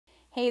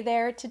Hey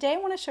there, today I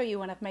want to show you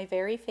one of my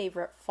very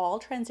favorite fall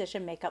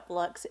transition makeup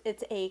looks.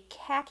 It's a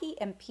khaki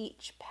and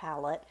peach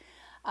palette.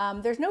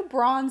 There's no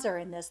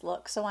bronzer in this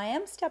look, so I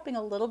am stepping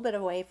a little bit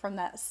away from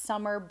that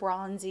summer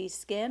bronzy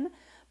skin,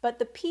 but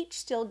the peach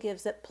still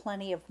gives it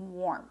plenty of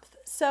warmth.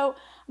 So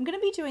I'm going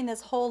to be doing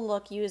this whole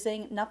look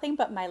using nothing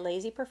but my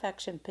Lazy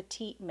Perfection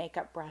Petite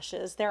makeup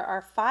brushes. There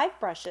are 5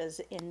 brushes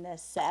in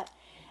this set,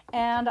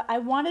 and I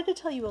wanted to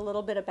tell you a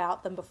little bit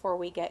about them before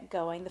we get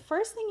going. The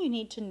first thing you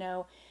need to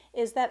know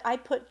is that I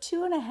put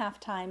 2.5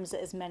 times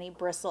as many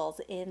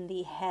bristles in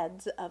the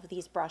heads of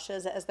these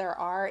brushes as there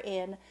are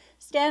in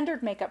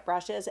standard makeup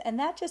brushes, and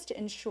that just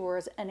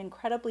ensures an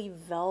incredibly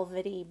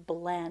velvety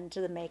blend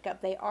to the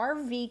makeup. They are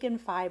vegan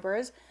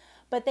fibers,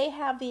 but they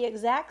have the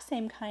exact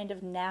same kind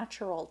of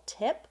natural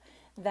tip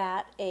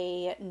that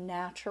a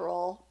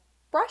natural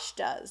brush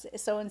does.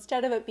 So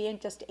instead of it being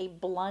just a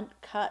blunt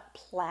cut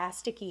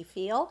plasticky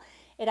feel,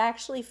 it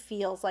actually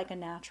feels like a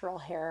natural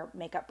hair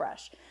makeup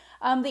brush.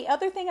 The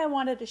other thing I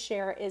wanted to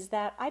share is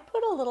that I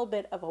put a little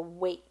bit of a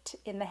weight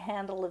in the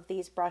handle of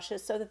these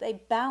brushes so that they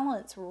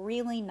balance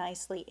really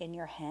nicely in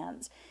your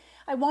hands.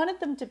 I wanted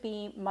them to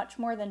be much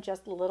more than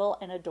just little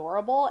and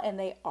adorable, and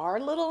they are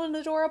little and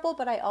adorable,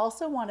 but I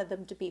also wanted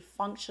them to be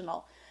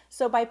functional.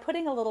 So by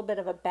putting a little bit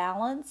of a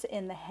balance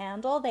in the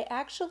handle, they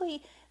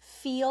actually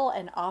feel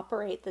and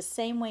operate the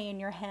same way in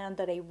your hand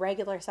that a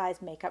regular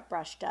size makeup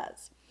brush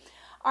does.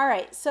 All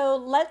right, so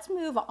let's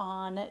move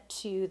on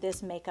to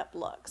this makeup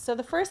look. So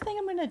the first thing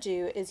I'm going to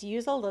do is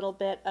use a little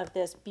bit of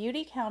this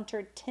Beauty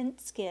Counter Tint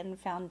Skin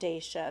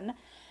Foundation.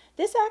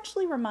 This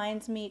actually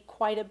reminds me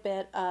quite a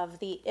bit of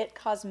the IT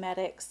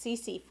Cosmetics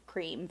CC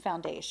Cream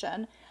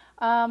Foundation.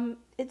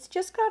 It's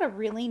just got a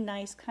really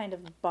nice kind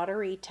of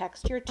buttery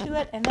texture to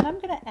it, and then I'm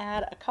going to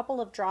add a couple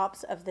of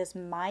drops of this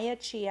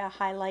Chia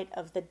Highlight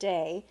of the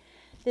Day.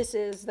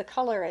 The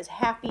color is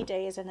Happy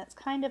Days, and it's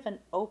kind of an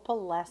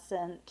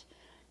opalescent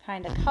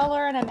kind of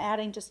color, and I'm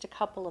adding just a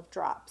couple of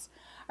drops.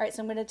 All right,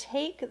 so I'm going to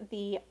take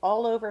the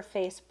all over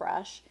face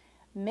brush,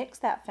 mix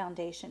that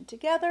foundation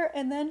together,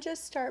 and then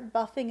just start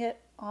buffing it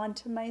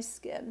onto my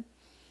skin.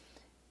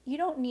 You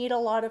don't need a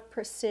lot of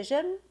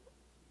precision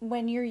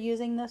when you're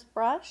using this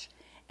brush,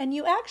 and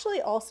you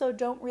actually also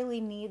don't really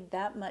need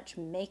that much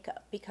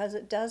makeup because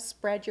it does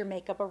spread your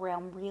makeup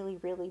around really,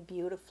 really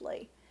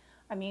beautifully.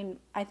 I mean,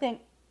 I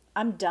think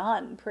I'm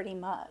done pretty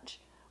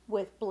much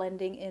with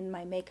blending in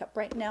my makeup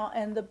right now.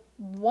 And the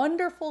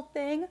wonderful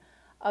thing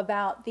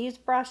about these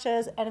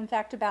brushes, and in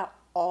fact about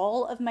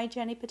all of my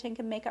Jenny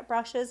Patinkin makeup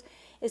brushes,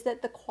 is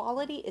that the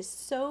quality is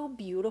so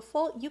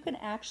beautiful. You can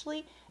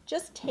actually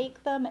just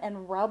take them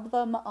and rub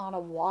them on a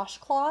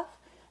washcloth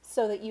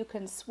so that you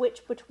can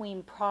switch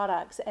between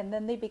products, and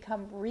then they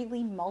become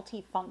really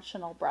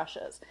multifunctional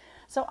brushes.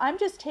 So I'm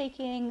just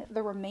taking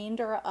the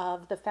remainder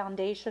of the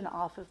foundation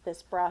off of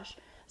this brush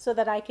so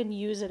that I can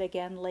use it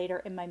again later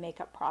in my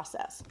makeup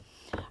process.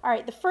 All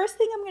right, the first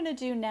thing I'm going to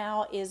do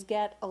now is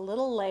get a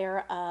little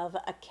layer of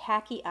a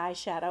khaki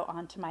eyeshadow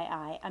onto my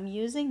eye. I'm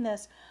using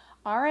this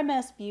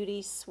RMS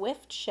Beauty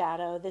Swift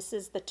Shadow. This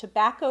is the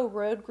Tobacco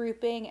Road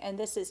Grouping, and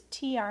this is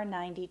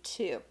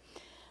TR92.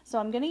 So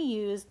I'm going to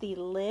use the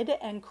lid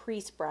and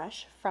crease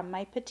brush from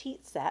my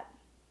Petite set.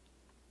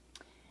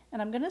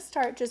 And I'm going to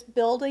start just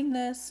building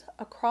this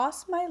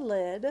across my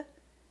lid,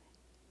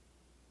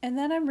 and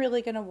then I'm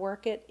really going to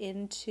work it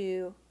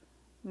into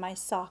my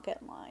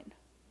socket line.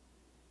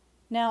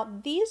 Now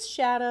these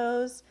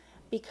shadows,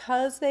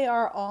 because they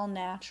are all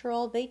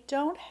natural, they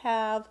don't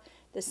have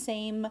the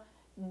same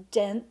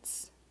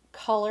dense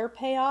color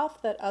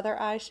payoff that other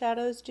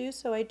eyeshadows do,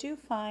 so I do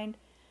find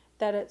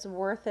that it's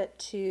worth it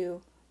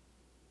to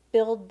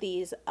build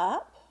these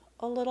up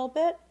a little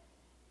bit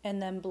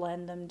and then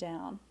blend them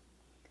down.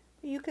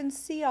 You can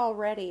see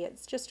already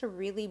it's just a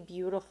really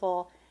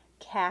beautiful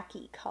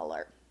khaki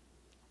color.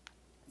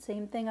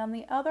 Same thing on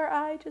the other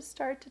eye, just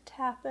start to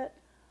tap it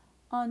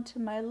onto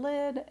my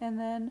lid and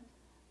then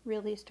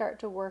really start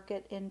to work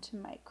it into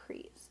my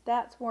crease.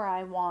 That's where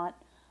I want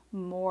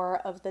more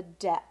of the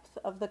depth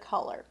of the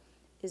color,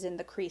 is in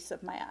the crease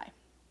of my eye.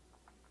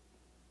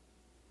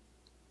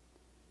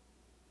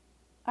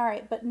 All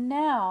right, but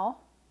now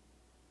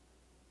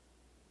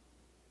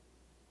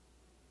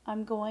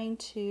I'm going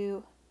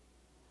to,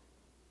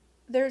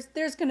 there's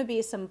going to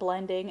be some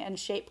blending and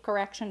shape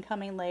correction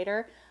coming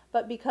later,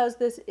 but because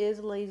this is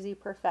Lazy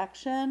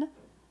Perfection,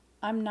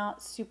 I'm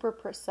not super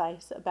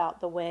precise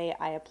about the way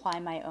I apply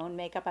my own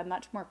makeup. I'm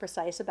much more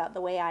precise about the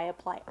way I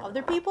apply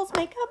other people's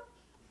makeup.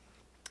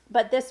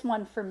 But this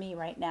one for me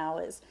right now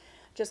is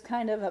just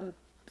kind of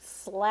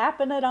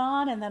slapping it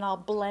on, and then I'll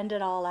blend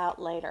it all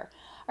out later.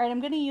 All right,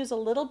 I'm going to use a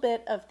little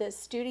bit of this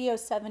Studio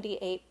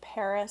 78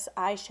 Paris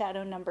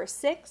eyeshadow number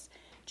 6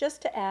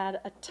 just to add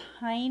a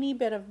tiny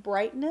bit of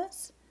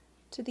brightness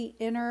to the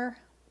inner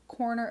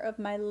corner of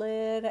my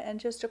lid and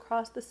just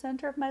across the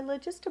center of my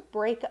lid, just to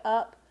break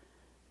up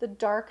the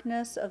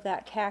darkness of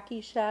that khaki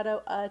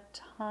shadow a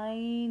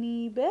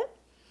tiny bit.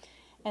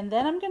 And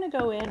then I'm going to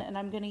go in and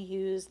I'm going to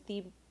use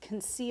the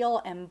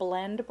Conceal and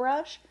Blend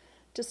brush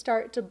to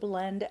start to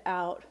blend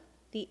out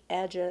the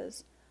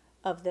edges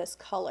of this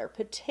color.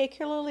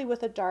 Particularly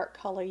with a dark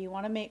color, you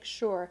want to make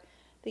sure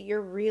that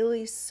you're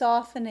really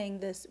softening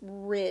this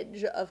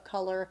ridge of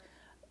color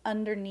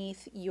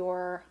underneath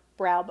your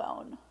brow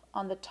bone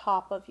on the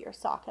top of your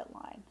socket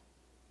line.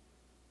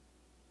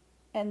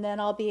 And then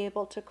I'll be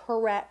able to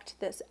correct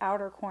this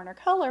outer corner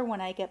color when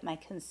I get my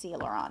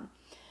concealer on.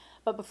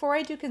 But before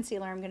I do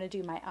concealer, I'm going to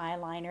do my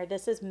eyeliner.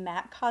 This is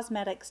MAC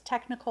Cosmetics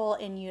Technakohl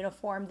in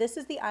Uniform. This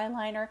is the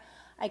eyeliner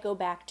I go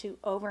back to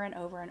over and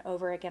over and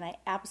over again. I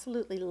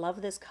absolutely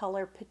love this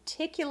color,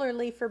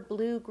 particularly for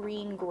blue,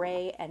 green,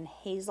 gray, and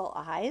hazel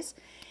eyes.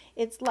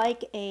 It's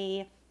like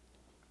a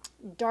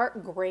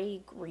dark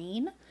gray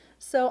green.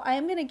 So I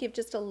am going to give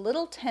just a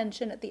little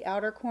tension at the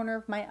outer corner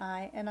of my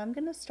eye, and I'm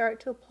going to start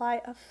to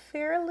apply a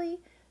fairly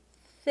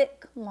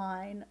thick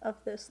line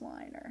of this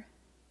liner.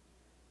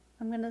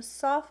 I'm going to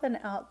soften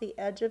out the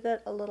edge of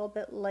it a little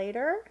bit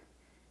later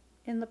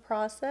in the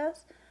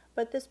process,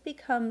 but this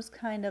becomes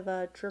kind of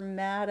a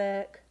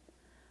dramatic,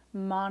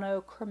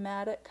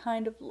 monochromatic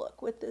kind of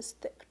look with this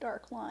thick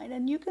dark line.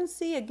 And you can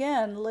see,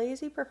 again,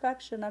 lazy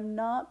perfection. I'm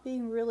not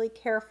being really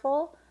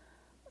careful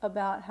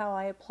about how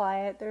I apply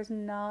it. There's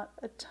not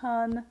a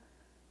ton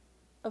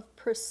of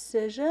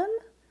precision.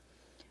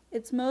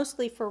 It's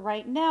mostly for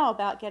right now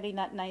about getting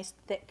that nice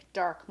thick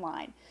dark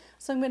line.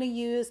 So I'm going to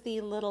use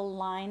the little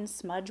line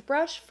smudge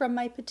brush from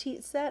my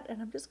Petite set,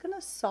 and I'm just going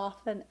to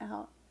soften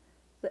out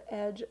the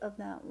edge of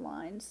that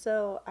line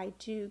so I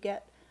do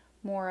get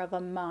more of a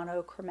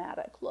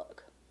monochromatic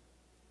look.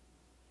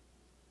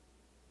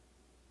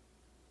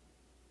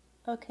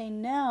 Okay,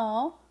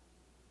 now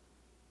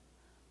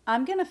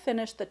I'm going to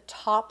finish the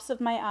tops of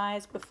my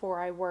eyes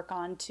before I work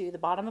on to the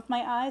bottom of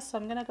my eyes. So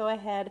I'm going to go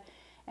ahead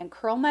and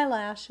curl my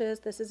lashes.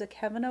 This is a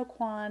Kevyn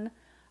Aucoin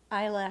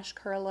eyelash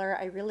curler.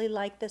 I really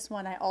like this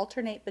one. I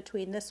alternate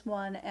between this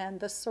one and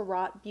the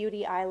Surratt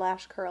Beauty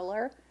eyelash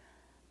curler,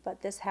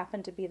 but this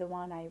happened to be the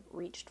one I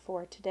reached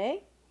for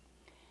today.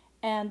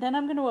 And then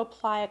I'm going to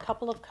apply a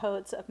couple of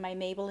coats of my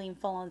Maybelline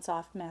Full and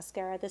Soft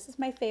mascara. This is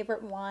my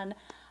favorite one.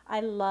 I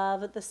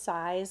love the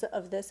size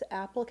of this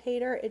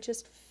applicator. It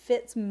just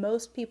fits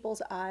most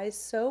people's eyes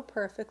so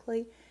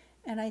perfectly,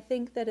 and I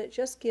think that it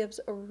just gives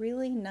a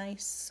really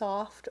nice,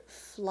 soft,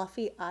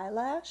 fluffy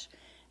eyelash.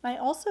 And I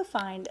also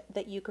find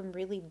that you can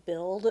really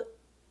build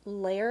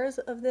layers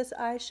of this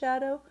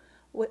eyeshadow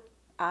with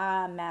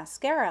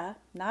mascara,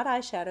 not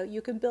eyeshadow.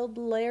 You can build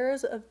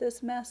layers of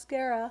this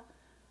mascara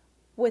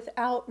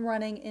without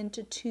running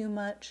into too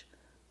much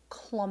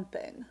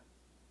clumping,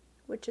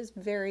 which is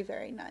very,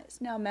 very nice.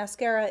 Now,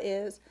 mascara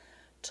is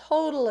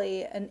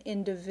totally an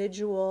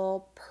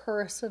individual,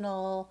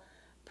 personal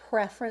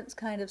preference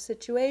kind of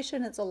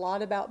situation. It's a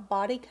lot about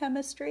body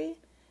chemistry,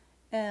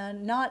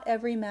 and not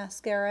every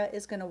mascara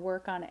is going to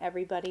work on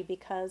everybody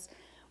because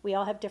we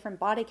all have different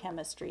body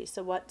chemistry.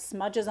 So what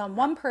smudges on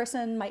one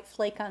person might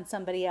flake on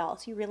somebody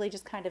else. You really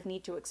just kind of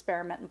need to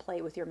experiment and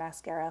play with your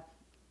mascara.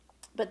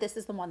 But this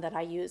is the one that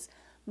I use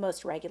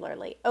most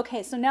regularly.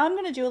 Okay, so now I'm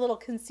going to do a little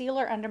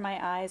concealer under my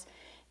eyes.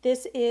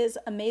 This is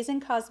Amazing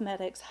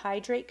Cosmetics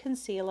Hydrate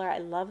Concealer. I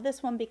love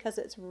this one because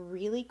it's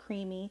really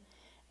creamy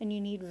and you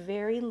need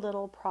very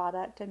little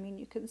product. I mean,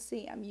 you can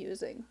see I'm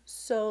using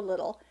so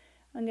little.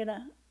 I'm going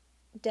to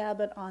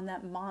dab it on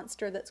that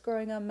monster that's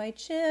growing on my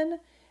chin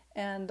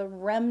and the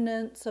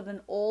remnants of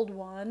an old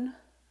one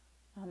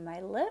on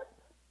my lip.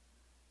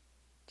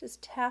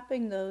 Just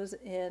tapping those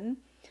in.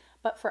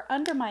 But for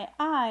under my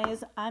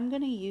eyes, I'm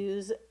going to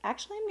use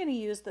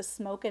the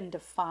Smoke and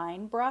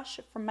Define brush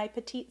from my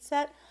Petite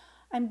set.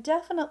 I'm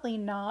definitely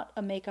not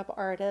a makeup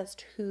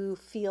artist who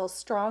feels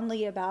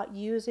strongly about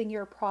using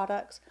your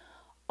products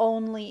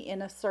only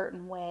in a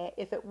certain way.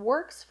 If it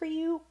works for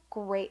you,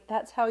 great.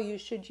 That's how you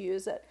should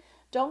use it.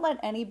 Don't let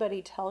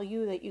anybody tell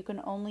you that you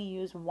can only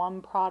use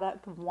one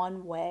product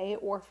one way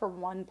or for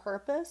one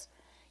purpose.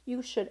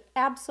 You should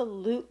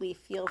absolutely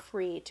feel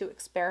free to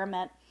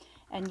experiment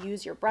and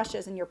use your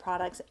brushes and your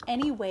products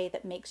any way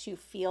that makes you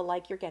feel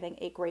like you're getting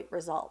a great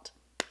result.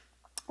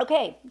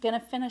 Okay, I'm gonna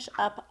finish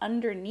up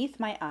underneath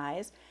my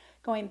eyes,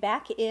 going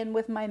back in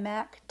with my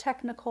MAC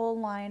Technakohl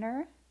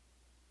liner,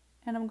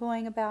 and I'm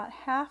going about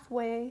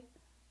halfway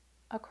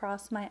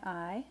across my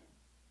eye.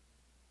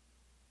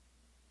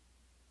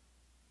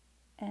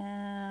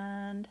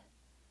 And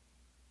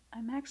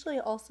I'm actually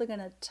also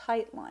gonna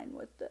tight line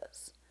with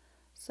this.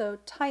 So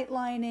tight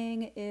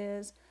lining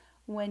is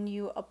when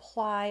you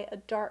apply a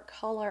dark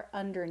color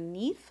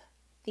underneath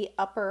the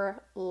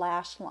upper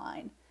lash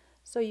line.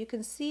 So you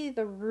can see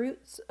the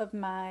roots of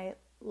my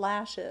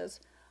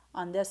lashes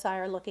on this eye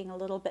are looking a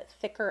little bit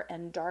thicker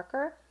and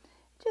darker.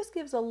 It just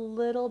gives a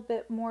little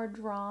bit more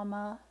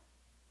drama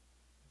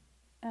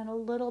and a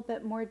little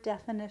bit more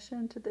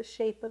definition to the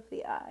shape of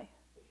the eye.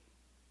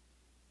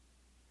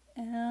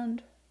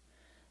 And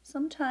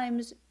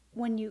sometimes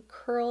when you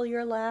curl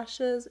your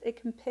lashes, it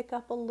can pick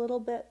up a little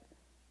bit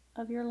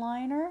of your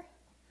liner.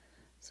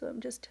 So I'm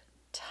just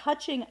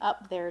touching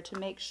up there to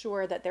make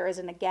sure that there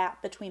isn't a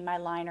gap between my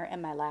liner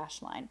and my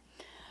lash line.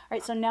 All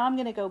right, so now I'm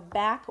going to go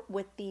back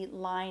with the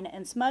line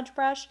and smudge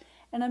brush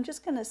And I'm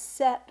just going to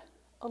set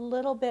a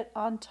little bit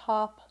on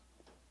top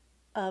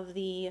of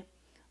the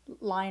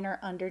liner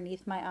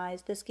underneath my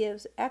eyes. This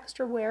gives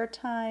extra wear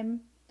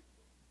time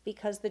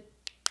because the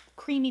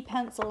creamy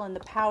pencil and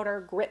the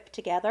powder grip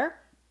together.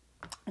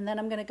 And then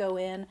I'm going to go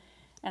in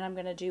and I'm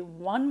going to do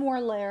one more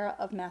layer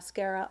of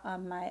mascara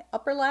on my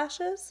upper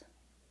lashes,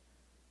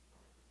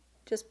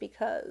 just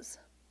because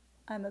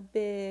I'm a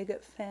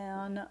big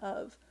fan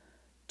of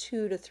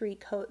 2 to 3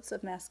 coats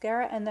of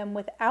mascara. And then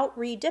without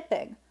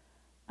re-dipping,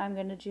 I'm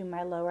going to do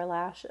my lower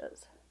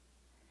lashes.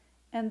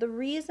 And the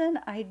reason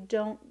I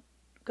don't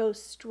go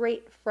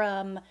straight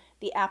from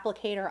the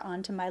applicator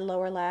onto my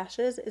lower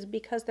lashes is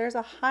because there's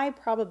a high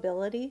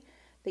probability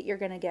that you're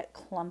going to get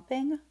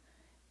clumping,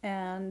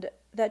 and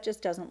that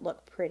just doesn't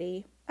look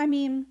pretty. I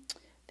mean,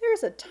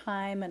 there's a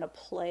time and a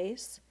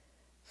place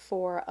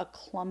for a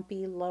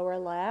clumpy lower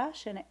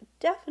lash, and it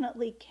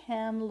definitely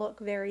can look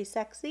very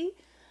sexy,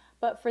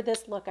 but for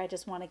this look I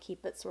just want to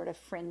keep it sort of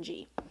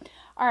fringy.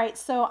 All right,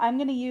 so I'm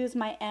going to use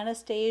my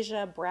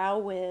Anastasia Brow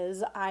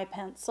Whiz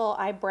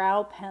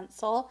eyebrow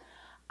pencil.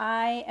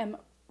 I am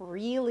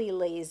really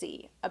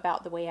lazy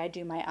about the way I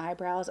do my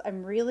eyebrows.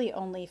 I'm really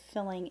only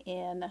filling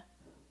in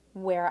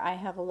where I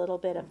have a little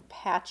bit of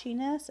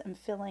patchiness and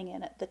filling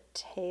in at the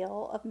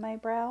tail of my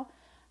brow.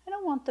 I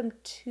don't want them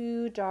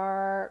too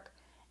dark,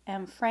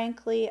 and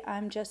frankly,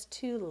 I'm just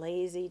too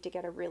lazy to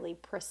get a really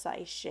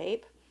precise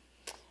shape.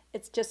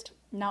 It's just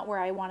not where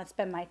I want to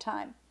spend my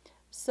time.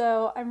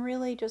 So I'm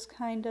really just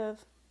kind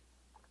of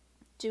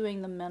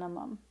doing the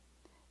minimum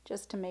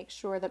just to make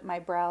sure that my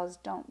brows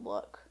don't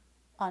look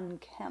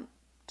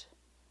unkempt.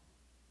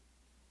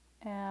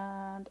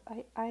 And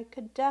I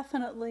could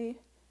definitely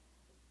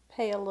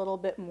pay a little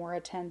bit more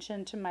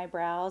attention to my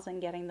brows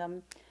and getting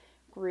them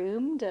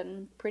groomed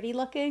and pretty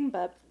looking,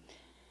 but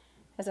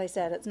as I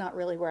said, it's not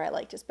really where I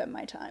like to spend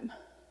my time.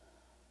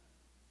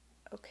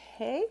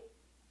 Okay,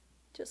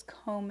 just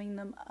combing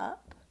them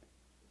up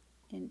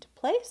into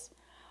place.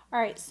 All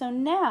right, so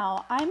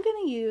now I'm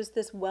going to use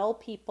this Well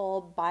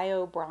People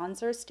Bio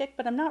Bronzer Stick,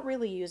 but I'm not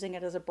really using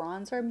it as a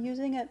bronzer. I'm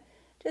using it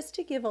just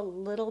to give a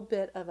little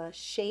bit of a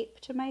shape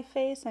to my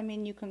face. I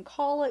mean, you can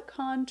call it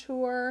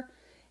contour.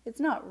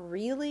 It's not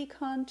really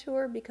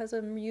contour because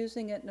I'm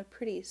using it in a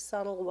pretty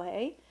subtle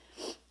way,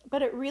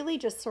 but it really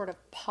just sort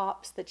of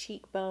pops the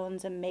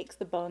cheekbones and makes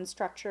the bone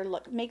structure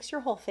makes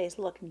your whole face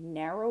look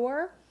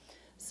narrower.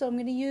 So I'm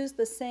going to use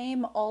the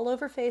same all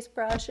over face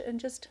brush and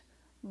just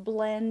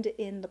blend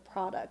in the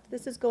product.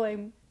 This is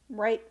going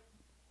right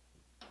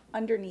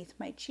underneath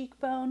my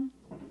cheekbone.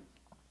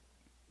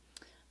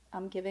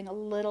 I'm giving a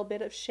little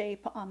bit of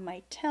shape on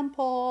my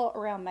temple,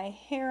 around my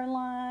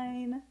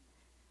hairline,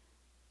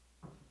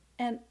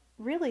 and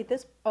really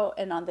this, oh,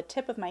 and on the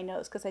tip of my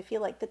nose, because I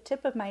feel like the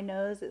tip of my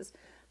nose is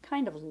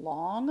kind of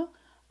long,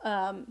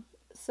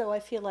 so I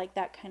feel like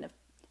that kind of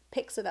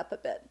picks it up a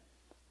bit.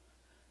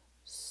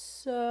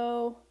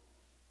 So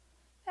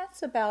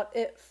that's about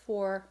it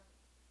for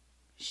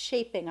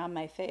shaping on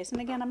my face.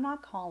 And again, I'm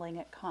not calling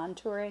it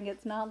contouring.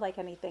 It's not like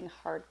anything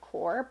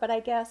hardcore, but I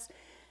guess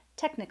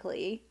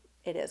technically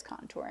it is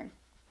contouring.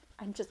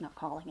 I'm just not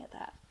calling it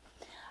that.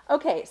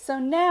 Okay, so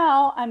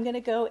now I'm going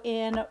to go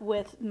in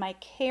with my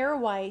Kjaer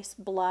Weis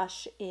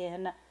blush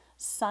in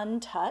Sun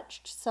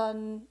Touched.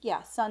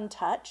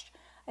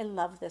 I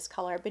love this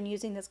color. I've been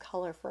using this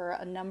color for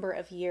a number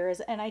of years,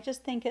 and I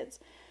just think it's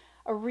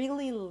a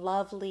really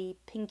lovely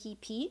pinky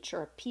peach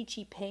or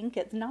peachy pink.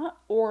 It's not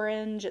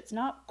orange, it's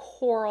not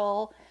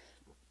coral,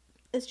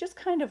 it's just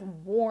kind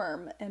of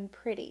warm and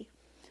pretty.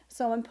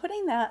 So I'm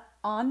putting that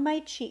on my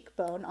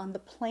cheekbone, on the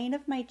plane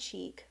of my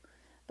cheek,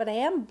 but I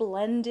am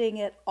blending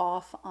it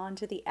off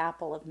onto the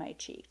apple of my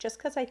cheek, just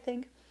because I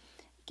think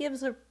it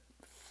gives a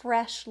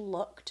fresh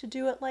look to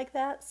do it like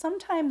that.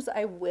 Sometimes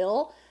I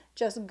will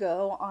just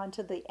go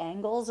onto the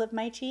angles of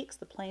my cheeks,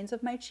 the planes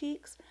of my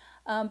cheeks,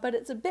 but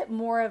it's a bit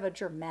more of a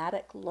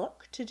dramatic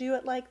look to do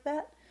it like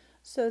that.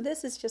 So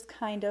this is just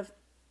kind of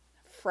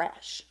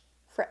fresh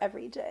for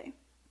every day.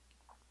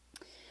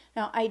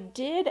 Now I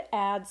did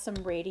add some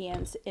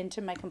radiance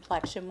into my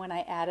complexion when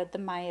I added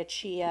the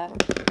Chia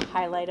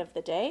highlight of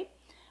the day,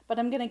 but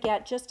I'm going to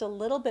get just a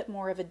little bit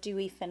more of a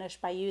dewy finish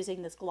by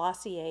using this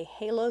Glossier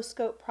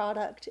Haloscope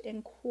product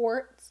in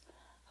Quartz.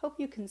 Hope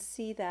you can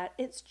see that.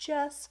 It's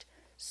just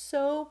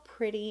so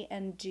pretty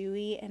and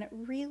dewy, and it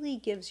really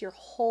gives your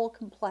whole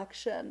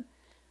complexion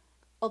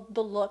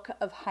the look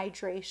of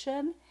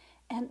hydration.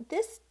 And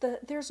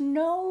there's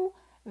no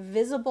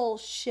visible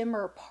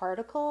shimmer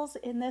particles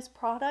in this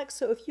product,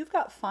 so if you've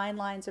got fine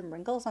lines and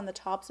wrinkles on the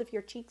tops of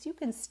your cheeks, you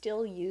can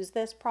still use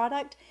this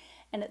product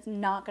and it's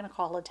not going to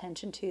call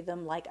attention to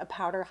them like a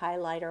powder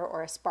highlighter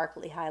or a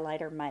sparkly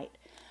highlighter might.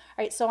 All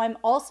right, so I'm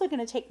also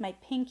going to take my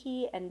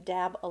pinky and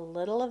dab a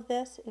little of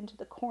this into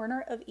the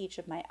corner of each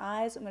of my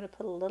eyes. I'm going to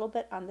put a little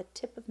bit on the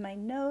tip of my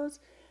nose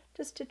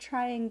just to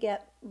try and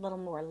get a little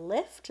more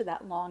lift to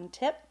that long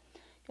tip.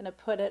 I'm going to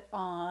put it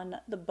on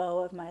the bow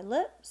of my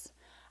lips.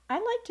 I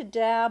like to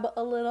dab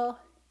a little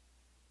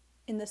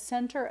in the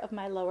center of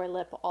my lower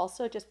lip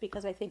also, just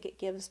because I think it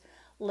gives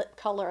lip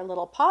color a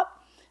little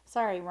pop.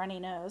 Sorry, runny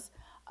nose.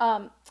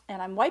 And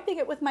I'm wiping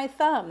it with my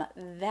thumb.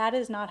 That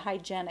is not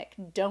hygienic.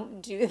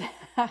 Don't do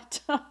that.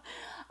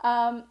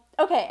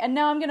 Okay, and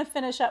now I'm going to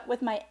finish up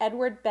with my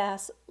Edward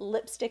Bess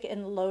lipstick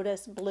in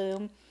Lotus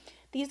Bloom.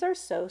 These are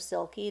so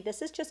silky.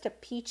 This is just a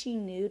peachy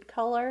nude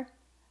color.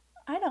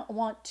 I don't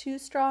want too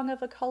strong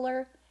of a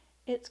color.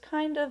 It's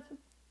kind of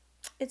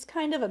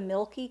a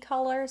milky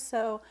color,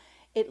 so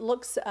it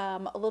looks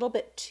a little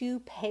bit too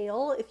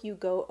pale if you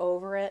go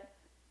over it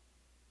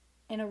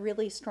in a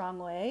really strong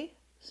way.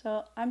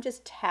 So I'm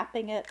just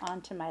tapping it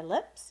onto my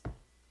lips.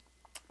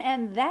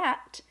 And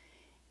that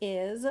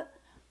is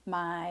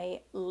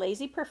my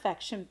Lazy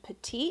Perfection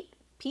Petite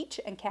Peach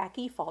and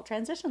Khaki Fall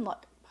Transition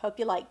look. Hope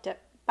you liked it.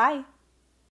 Bye.